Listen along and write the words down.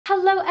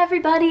Hello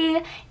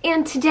everybody,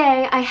 and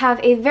today I have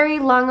a very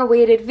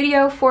long-awaited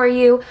video for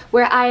you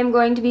where I am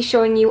going to be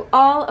showing you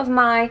all of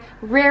my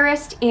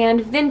rarest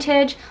and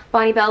vintage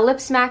Bonne lip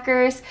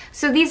smackers.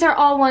 So these are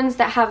all ones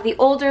that have the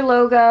older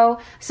logo,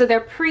 so they're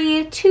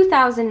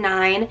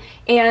pre-2009,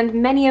 and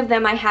many of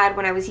them I had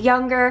when I was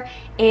younger,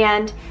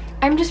 and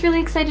I'm just really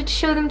excited to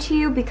show them to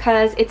you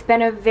because it's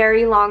been a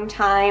very long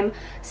time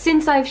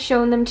since I've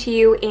shown them to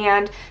you,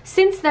 and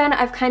since then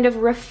I've kind of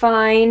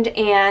refined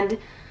and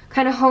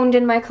kind of honed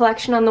in my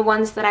collection on the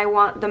ones that I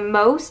want the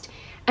most,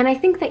 and I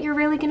think that you're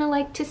really gonna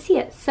like to see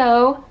it.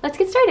 So let's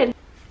get started.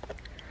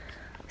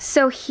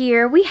 So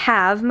here we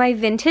have my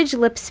vintage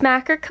lip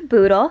smacker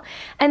caboodle,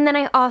 and then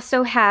I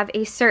also have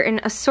a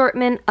certain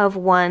assortment of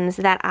ones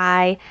that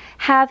I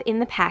have in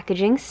the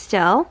packaging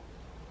still.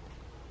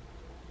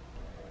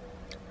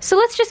 So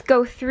let's just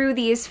go through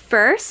these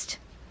first.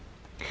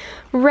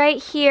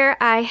 Right here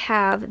I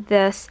have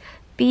this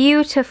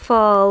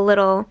beautiful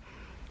little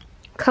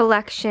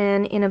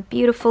collection in a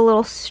beautiful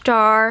little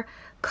star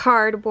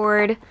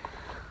cardboard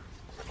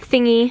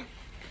thingy,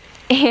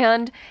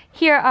 and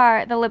here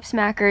are the lip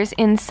smackers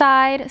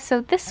inside.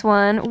 So this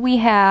one we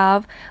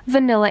have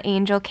vanilla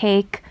angel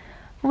cake,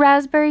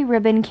 raspberry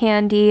ribbon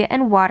candy,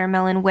 and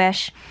watermelon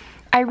wish.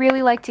 I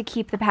really like to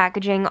keep the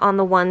packaging on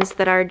the ones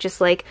that are just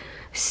like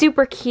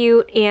super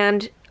cute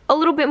and a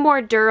little bit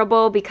more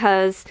durable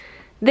because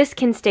this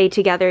can stay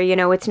together, you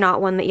know, it's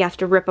not one that you have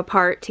to rip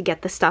apart to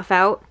get the stuff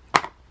out.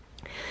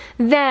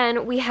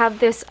 Then we have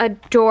this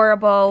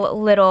adorable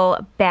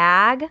little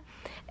bag,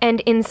 and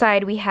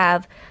inside we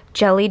have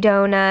jelly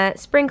donut,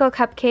 sprinkle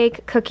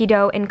cupcake, cookie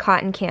dough, and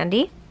cotton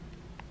candy.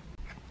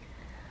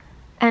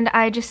 And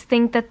I just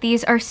think that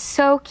these are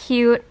so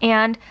cute,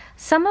 and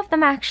some of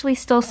them actually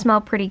still smell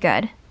pretty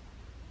good.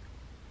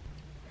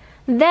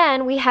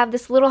 Then we have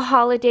this little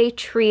holiday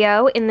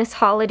trio in this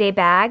holiday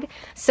bag.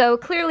 So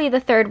clearly the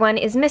third one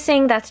is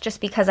missing. That's just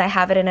because I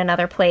have it in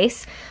another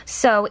place.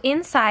 So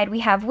inside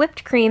we have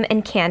whipped cream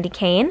and candy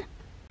cane.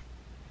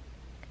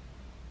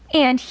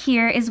 And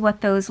here is what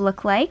those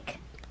look like.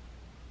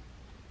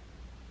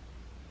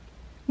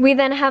 We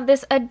then have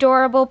this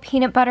adorable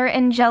peanut butter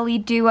and jelly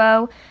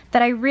duo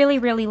that I really,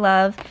 really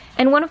love.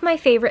 And one of my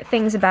favorite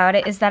things about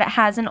it is that it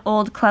has an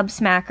old Club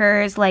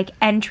Smackers like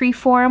entry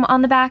form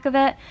on the back of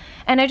it.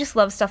 And I just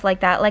love stuff like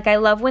that. Like I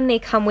love when they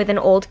come with an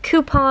old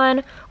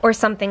coupon or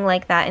something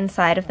like that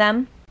inside of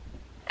them.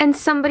 And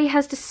somebody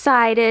has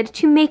decided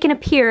to make an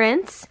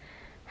appearance.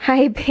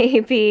 Hi,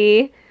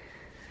 baby.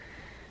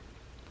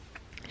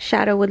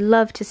 Shadow would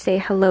love to say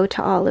hello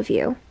to all of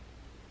you.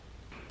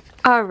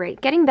 Alright,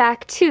 getting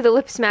back to the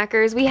lip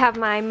smackers, we have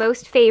my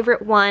most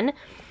favorite one.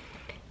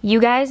 You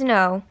guys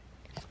know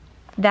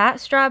that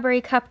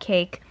strawberry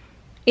cupcake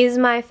is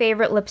my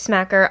favorite lip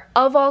smacker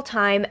of all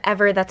time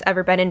ever that's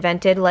ever been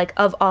invented. Like,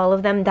 of all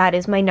of them, that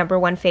is my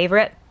 #1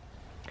 favorite.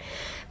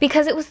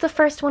 Because it was the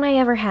first one I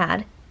ever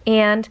had.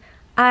 And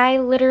I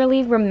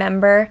literally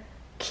remember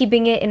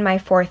keeping it in my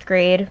 4th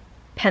grade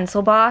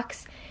pencil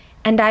box.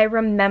 And I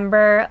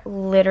remember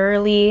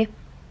literally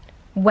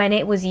when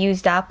it was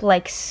used up,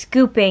 like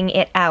scooping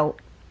it out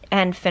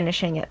and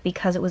finishing it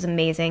because it was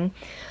amazing.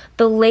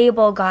 The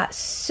label got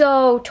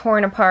so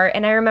torn apart,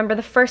 and I remember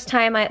the first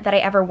time that I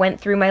ever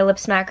went through my lip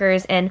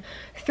smackers and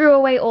threw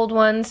away old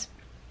ones,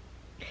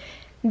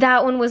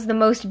 that one was the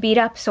most beat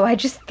up, so I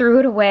just threw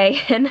it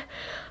away, and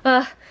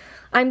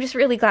I'm just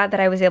really glad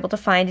that I was able to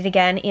find it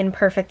again in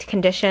perfect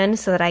condition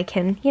so that I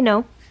can, you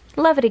know,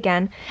 love it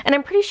again. And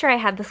I'm pretty sure I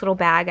had this little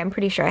bag. I'm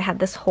pretty sure I had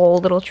this whole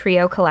little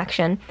trio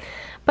collection.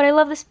 But I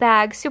love this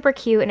bag, super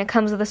cute, and it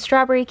comes with a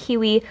strawberry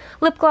kiwi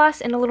lip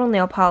gloss and a little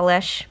nail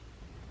polish.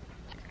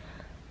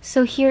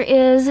 So here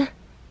is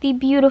the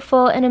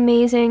beautiful and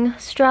amazing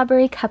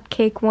strawberry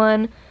cupcake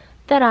one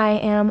that I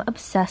am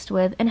obsessed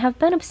with and have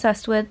been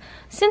obsessed with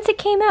since it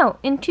came out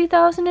in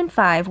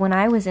 2005 when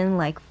I was in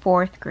like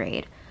 4th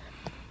grade.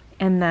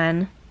 And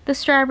then the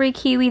strawberry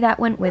kiwi that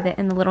went with it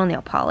and the little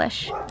nail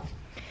polish.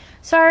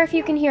 Sorry if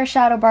you can hear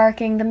Shadow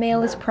barking, the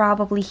mail is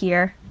probably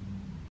here.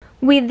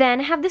 We then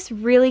have this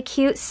really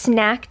cute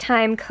snack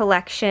time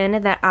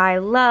collection that I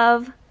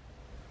love.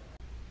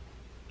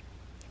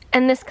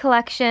 And this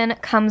collection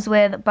comes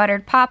with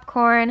buttered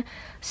popcorn,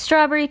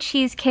 strawberry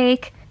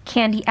cheesecake,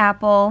 candy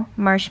apple,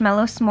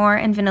 marshmallow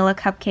s'more, and vanilla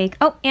cupcake.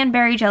 Oh, and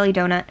berry jelly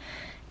donut.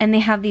 And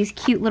they have these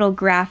cute little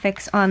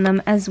graphics on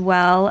them as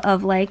well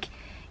of like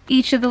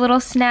each of the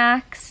little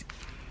snacks.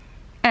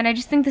 And I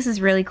just think this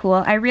is really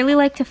cool. I really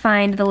like to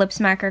find the lip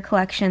smacker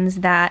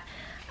collections that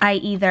I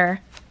either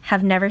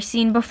have never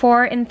seen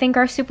before and think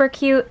are super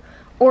cute,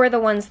 or the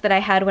ones that I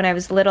had when I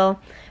was little.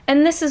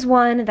 And this is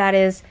one that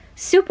is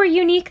super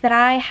unique that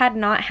I had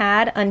not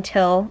had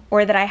until,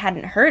 or that I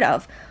hadn't heard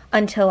of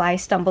until I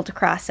stumbled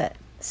across it.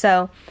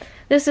 So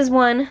this is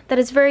one that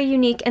is very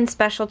unique and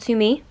special to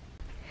me.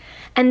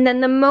 And then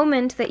the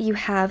moment that you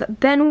have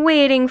been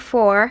waiting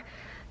for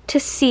to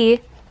see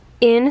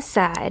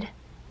inside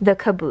the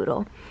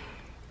caboodle.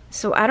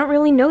 So I don't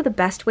really know the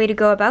best way to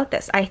go about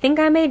this. I think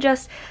I may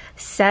just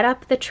set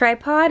up the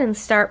tripod and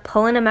start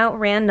pulling them out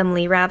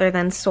randomly rather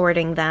than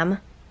sorting them.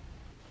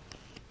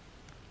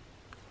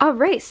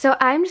 Alright, so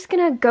I'm just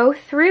gonna go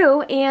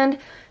through and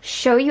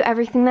show you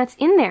everything that's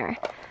in there.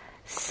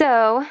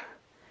 So,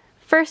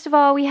 first of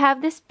all, we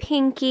have this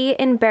pinky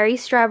in berry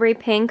strawberry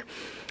pink.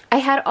 I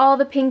had all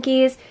the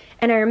pinkies,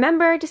 and I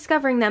remember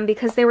discovering them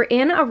because they were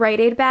in a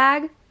Rite Aid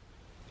bag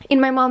in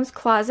my mom's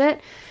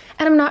closet,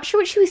 and I'm not sure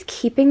what she was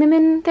keeping them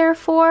in there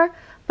for,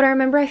 but I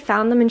remember I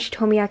found them and she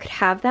told me I could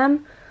have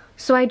them.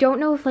 So I don't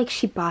know if like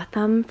she bought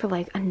them for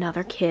like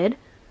another kid,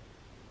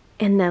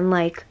 and then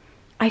like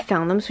I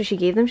found them so she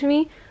gave them to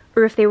me,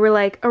 or if they were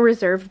like a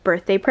reserved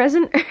birthday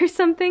present or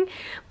something.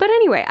 But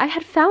anyway, I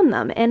had found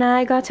them and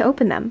I got to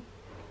open them.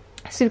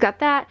 So we've got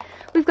that.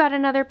 We've got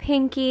another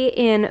pinky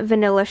in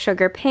vanilla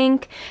sugar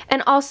pink.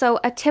 And also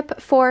a tip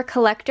for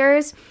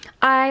collectors,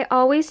 I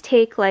always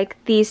take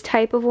like these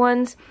type of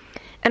ones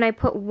and I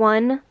put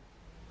one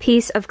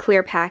piece of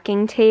clear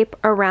packing tape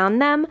around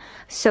them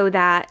so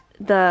that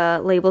the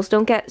labels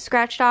don't get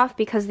scratched off,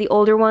 because the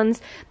older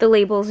ones, the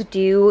labels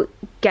do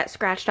get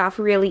scratched off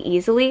really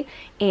easily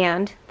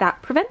and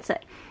that prevents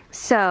it.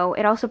 So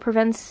it also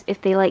prevents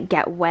if they like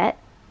get wet,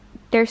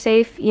 they're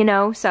safe, you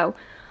know, so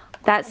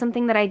that's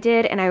something that I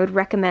did and I would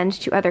recommend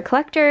to other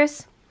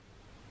collectors.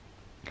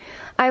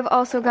 I've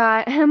also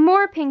got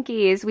more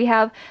pinkies. We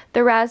have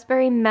the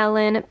raspberry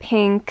melon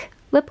pink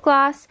lip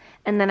gloss,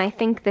 and then I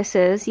think this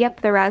is,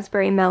 yep, the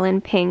raspberry melon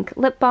pink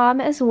lip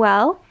balm as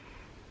well.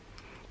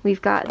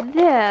 We've got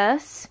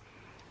this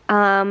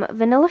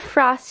vanilla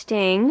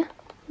frosting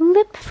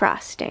lip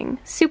frosting.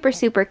 Super,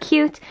 super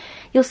cute.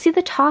 You'll see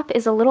the top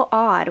is a little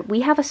odd.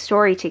 We have a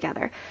story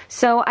together.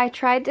 So I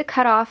tried to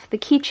cut off the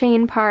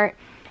keychain part,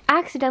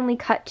 accidentally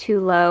cut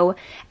too low,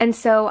 and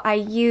so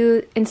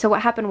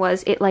what happened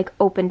was it like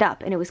opened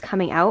up and it was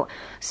coming out.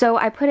 So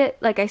I put it,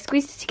 like I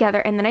squeezed it together,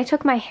 and then I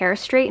took my hair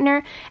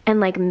straightener and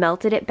like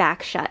melted it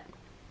back shut.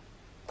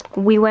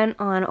 We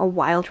went on a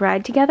wild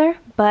ride together,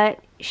 but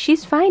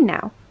she's fine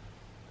now.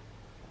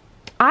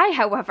 I,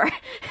 however,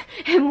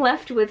 am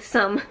left with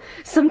some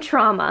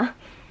trauma.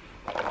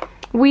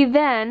 We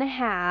then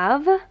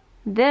have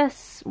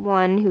this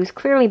one who's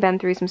clearly been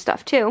through some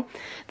stuff too.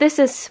 This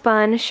is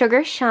Spun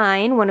Sugar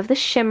Shine, one of the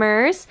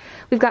shimmers.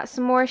 We've got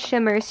some more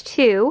shimmers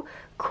too.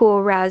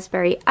 Cool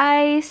Raspberry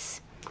Ice.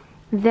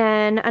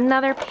 Then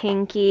another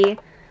pinky.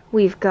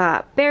 We've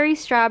got Berry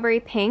Strawberry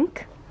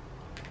Pink.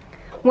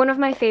 One of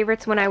my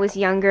favorites when I was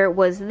younger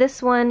was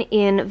this one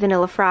in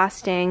Vanilla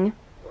Frosting.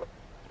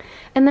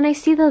 And then I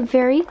see the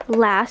very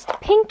last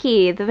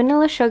pinky, the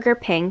Vanilla Sugar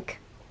Pink.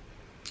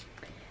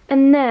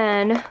 And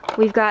then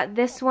we've got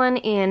this one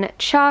in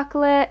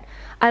chocolate.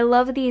 I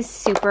love these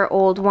super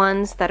old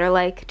ones that are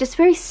like just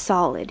very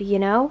solid, you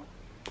know?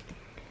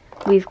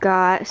 We've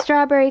got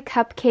Strawberry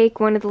Cupcake,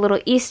 one of the little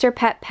Easter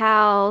Pet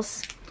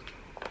Pals.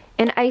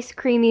 An Ice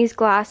Creamies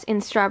gloss in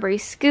Strawberry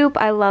Scoop.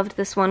 I loved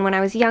this one when I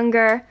was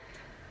younger.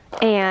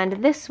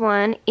 And this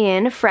one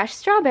in Fresh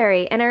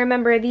Strawberry. And I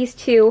remember these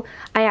two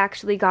I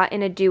actually got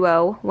in a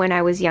duo when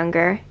I was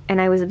younger,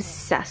 and I was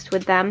obsessed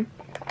with them.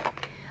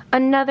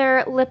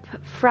 Another lip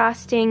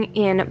frosting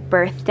in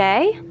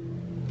Birthday.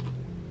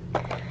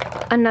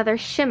 Another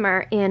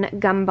shimmer in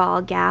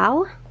Gumball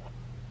Gal.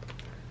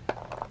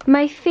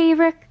 My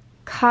favorite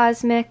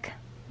cosmic,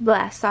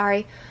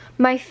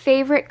 my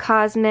favorite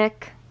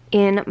cosmic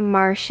in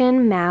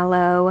Martian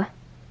Mallow.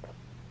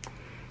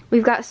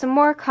 We've got some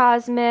more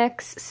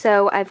cosmics,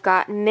 so I've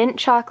got Mint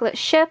Chocolate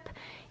Ship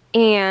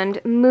and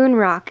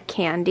Moonrock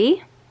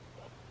Candy.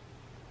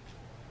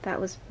 That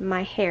was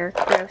my hair,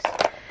 gross.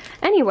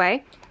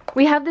 Anyway,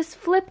 we have this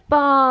Flip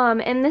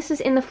Balm, and this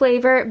is in the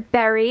flavor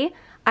Berry.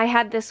 I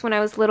had this when I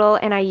was little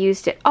and I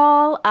used it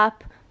all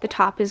up. The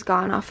top is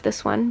gone off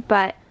this one,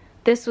 but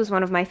this was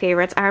one of my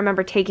favorites. I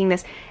remember taking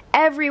this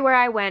everywhere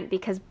I went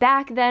because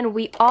back then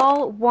we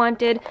all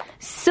wanted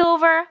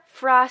silver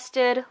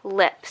frosted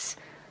lips.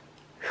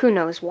 Who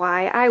knows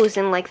why? I was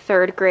in like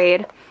 3rd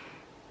grade.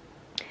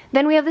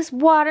 Then we have this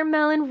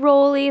watermelon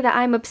rolly that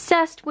I'm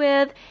obsessed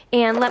with,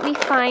 and let me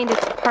find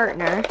its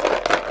partner.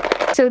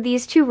 So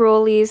these two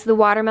rollies, the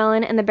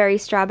watermelon and the berry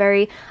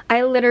strawberry,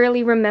 I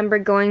literally remember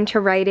going to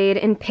Rite Aid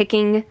and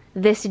picking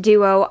this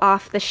duo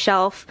off the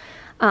shelf.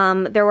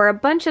 There were a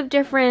bunch of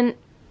different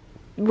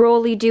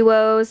rolly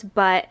duos,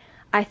 but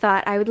I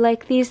thought I would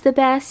like these the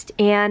best,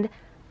 and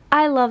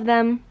I love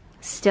them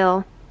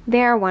still.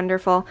 They are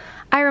wonderful.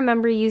 I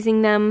remember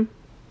using them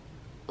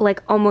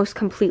like almost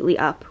completely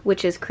up,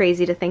 which is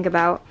crazy to think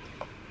about.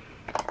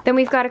 Then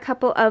we've got a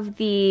couple of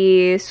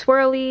the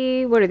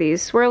swirly, what are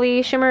these?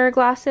 Swirly shimmer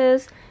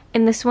glosses.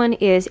 And this one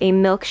is a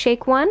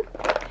milkshake one.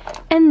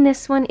 And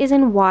this one is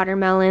in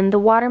watermelon. The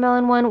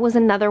watermelon one was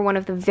another one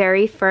of the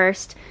very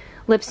first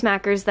lip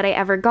smackers that I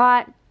ever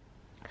got.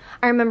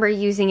 I remember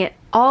using it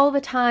all the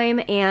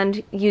time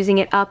and using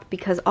it up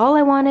because all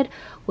I wanted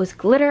was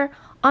glitter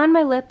on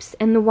my lips,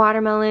 and the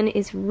watermelon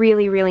is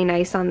really, really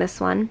nice on this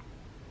one.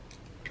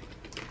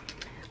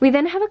 We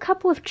then have a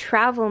couple of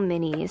travel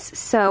minis.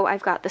 So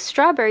I've got the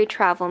strawberry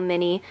travel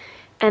mini,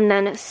 and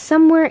then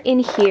somewhere in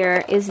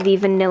here is the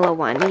vanilla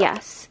one.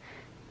 Yes,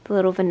 the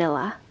little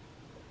vanilla.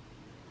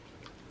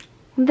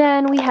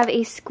 Then we have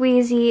a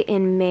squeezy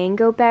in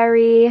mango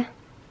berry.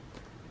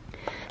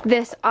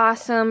 This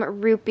awesome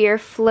root beer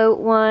float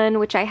one,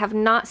 which I have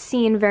not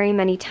seen very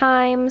many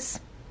times.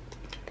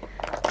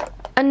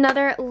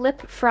 Another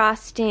lip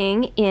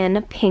frosting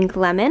in pink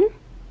lemon.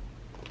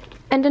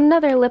 And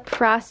another lip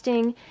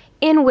frosting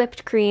in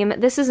whipped cream.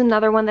 This is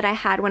another one that I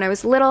had when I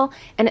was little,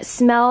 and it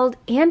smelled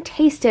and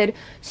tasted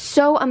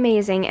so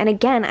amazing. And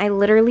again, I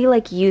literally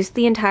like used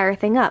the entire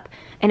thing up,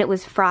 and it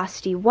was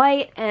frosty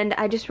white, and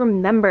I just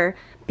remember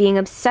being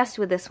obsessed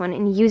with this one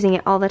and using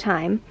it all the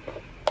time.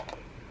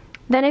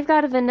 Then I've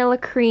got a vanilla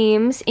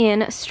creams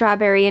in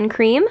strawberry and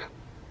cream.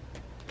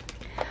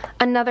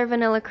 Another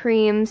vanilla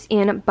creams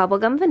in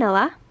bubblegum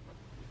vanilla.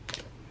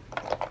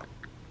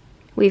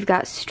 We've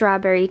got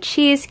strawberry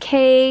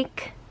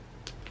cheesecake.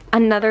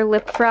 Another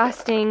lip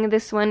frosting.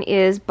 This one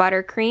is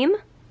buttercream.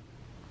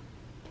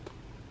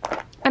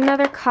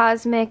 Another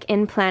cosmic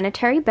in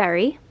planetary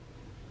berry.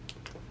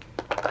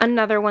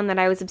 Another one that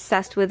I was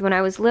obsessed with when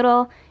I was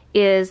little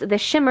is the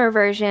shimmer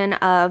version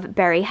of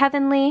Berry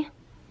Heavenly.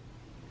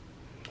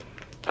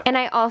 And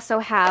I also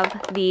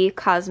have the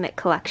Cosmic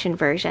Collection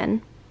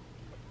version.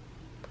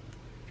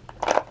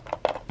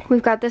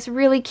 We've got this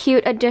really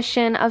cute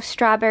addition of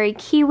strawberry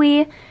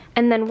kiwi,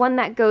 and then one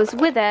that goes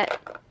with it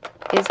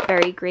is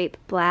Berry Grape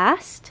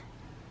Blast.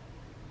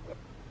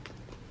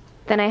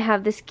 Then I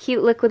have this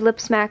cute liquid lip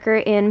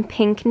smacker in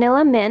pink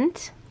Nilla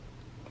Mint.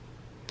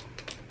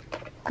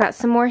 Got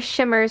some more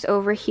shimmers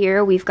over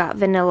here. We've got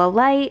Vanilla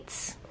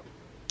Lights,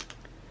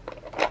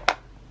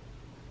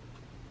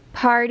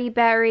 Party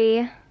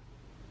Berry,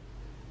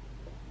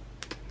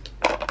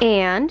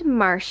 and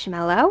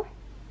Marshmallow.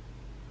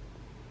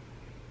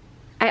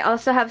 I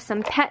also have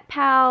some Pet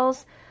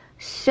Pals.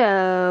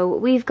 So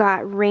we've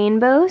got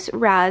Rainbow's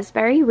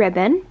Raspberry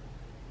Ribbon,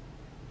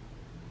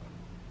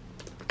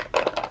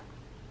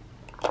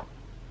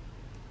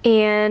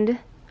 and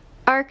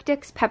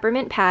Arctic's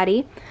Peppermint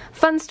Patty.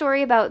 Fun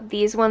story about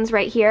these ones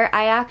right here.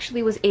 I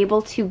actually was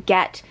able to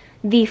get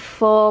the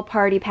full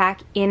party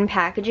pack in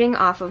packaging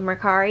off of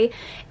Mercari,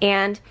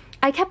 and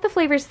I kept the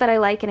flavors that I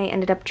like, and I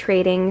ended up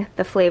trading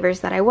the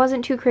flavors that I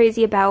wasn't too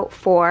crazy about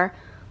for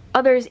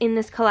others in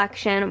this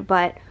collection.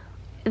 But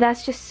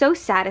that's just so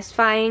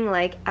satisfying,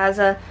 like as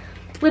a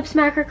lip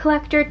smacker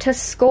collector, to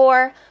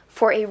score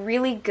for a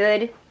really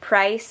good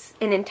price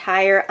an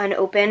entire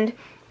unopened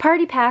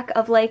party pack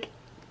of like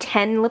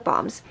 10 lip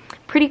balms.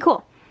 Pretty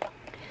cool.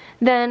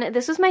 Then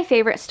this was my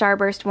favorite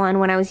Starburst one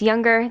when I was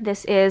younger.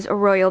 This is a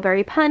Royal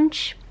Berry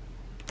Punch.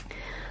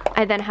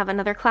 I then have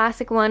another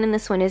classic one, and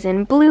this one is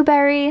in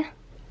Blueberry.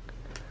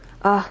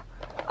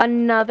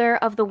 Another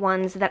of the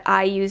ones that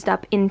I used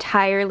up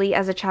entirely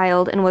as a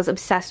child and was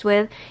obsessed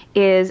with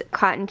is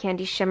Cotton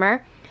Candy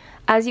Shimmer.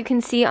 As you can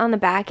see on the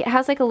back, it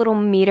has like a little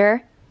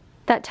meter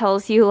that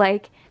tells you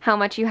like how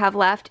much you have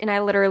left, and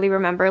I literally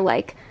remember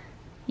like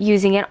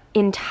using it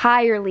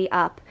entirely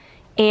up.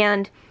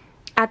 And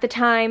at the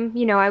time,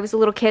 you know, I was a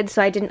little kid,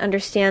 so I didn't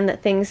understand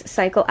that things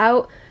cycle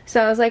out.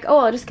 So I was like, oh,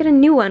 I'll just get a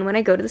new one when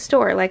I go to the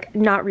store, like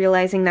not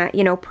realizing that,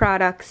 you know,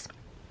 products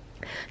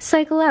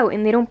cycle out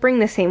and they don't bring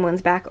the same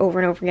ones back over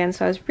and over again.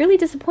 So I was really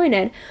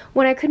disappointed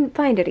when I couldn't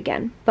find it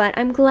again. But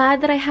I'm glad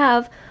that I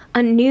have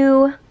a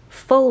new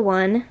full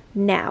one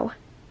now.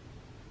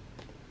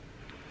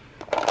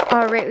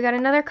 Alright, we got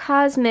another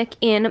Cosmic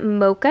in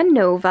Mocha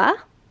Nova.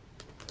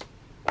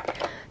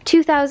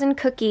 2000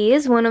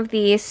 Cookies, one of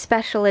the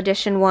special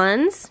edition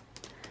ones.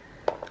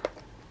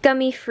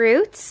 Gummy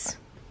Fruits.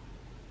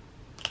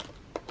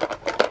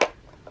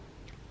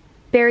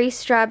 Berry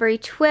Strawberry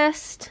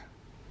Twist.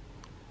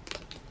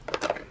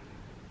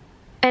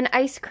 And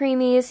Ice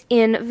Creamies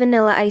in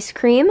Vanilla Ice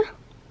Cream.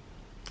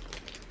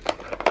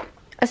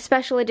 A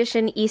special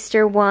edition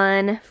Easter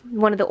one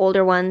of the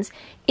older ones,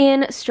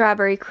 in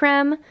Strawberry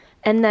Creme.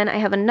 And then I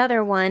have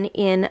another one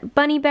in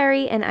Bunny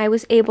Berry, and I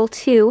was able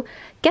to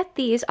get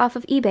these off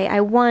of eBay.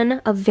 I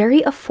won a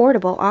very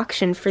affordable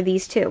auction for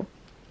these two,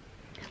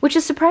 which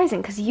is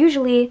surprising because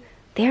usually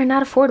they are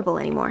not affordable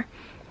anymore.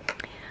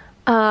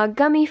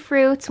 Gummy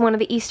Fruits, one of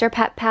the Easter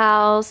Pet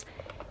Pals.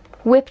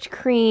 Whipped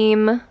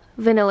Cream,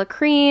 Vanilla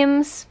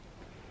Creams.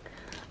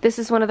 This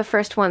is one of the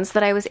first ones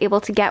that I was able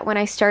to get when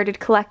I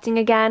started collecting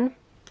again.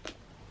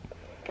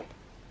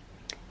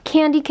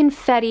 Candy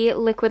Confetti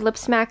Liquid Lip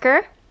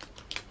Smacker.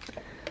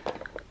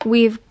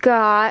 We've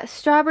got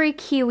Strawberry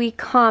Kiwi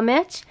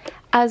Comet,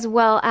 as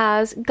well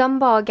as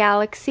Gumball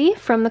Galaxy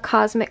from the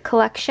Cosmic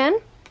Collection.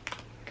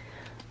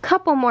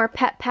 Couple more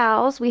Pet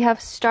Pals. We have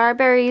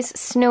Starberries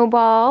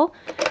Snowball,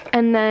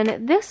 and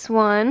then this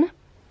one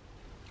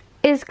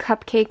is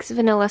Cupcakes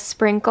Vanilla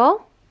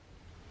Sprinkle.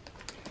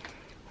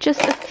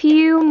 Just a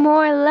few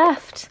more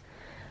left.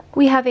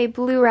 We have a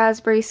Blue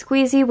Raspberry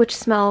Squeezy, which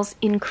smells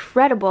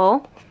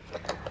incredible.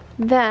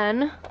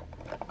 Then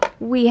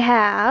we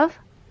have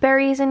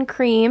Berries and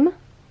Cream,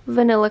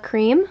 Vanilla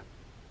Cream.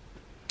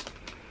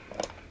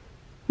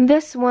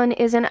 This one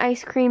is an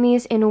Ice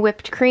Creamies in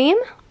whipped cream.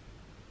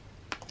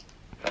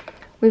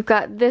 We've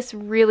got this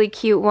really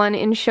cute one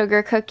in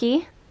sugar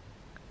cookie.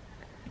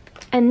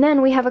 And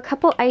then we have a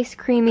couple Ice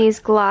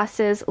Creamies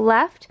glosses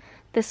left.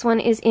 This one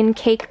is in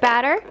cake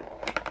batter.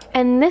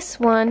 And this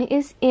one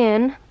is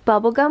in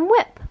bubblegum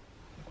whip.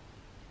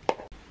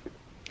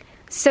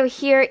 So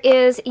here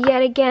is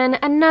yet again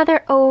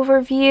another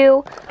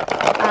overview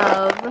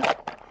of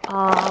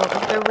all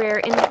of the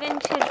rare and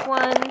vintage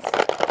ones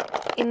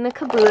in the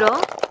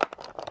caboodle.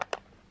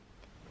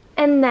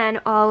 And then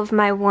all of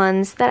my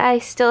ones that I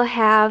still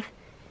have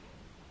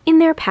in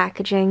their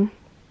packaging.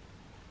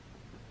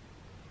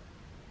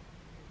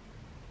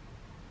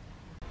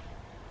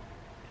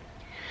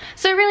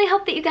 So I really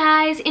hope that you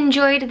guys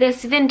enjoyed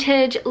this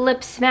vintage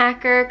lip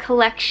smacker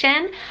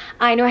collection.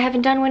 I know I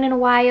haven't done one in a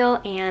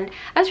while, and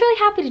I was really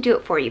happy to do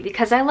it for you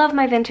because I love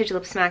my vintage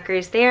lip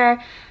smackers.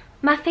 They're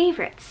my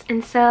favorites.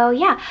 And so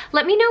yeah,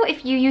 let me know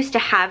if you used to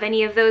have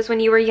any of those when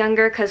you were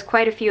younger, because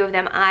quite a few of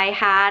them I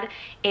had,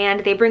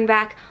 and they bring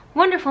back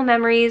wonderful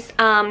memories.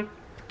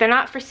 They're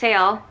not for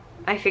sale.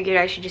 I figured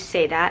I should just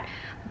say that.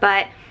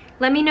 But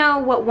let me know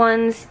what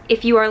ones,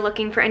 if you are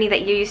looking for any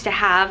that you used to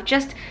have.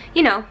 Just,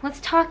 you know, let's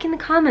talk in the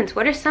comments.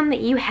 What are some that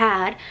you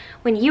had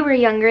when you were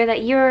younger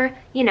that you're,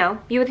 you know,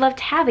 you would love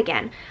to have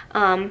again?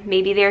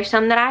 Maybe there's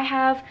some that I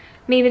have.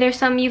 Maybe there's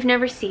some you've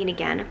never seen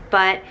again.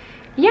 But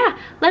yeah,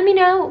 let me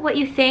know what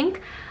you think.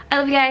 I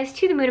love you guys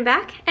to the moon and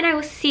back, and I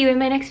will see you in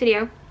my next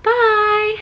video. Bye!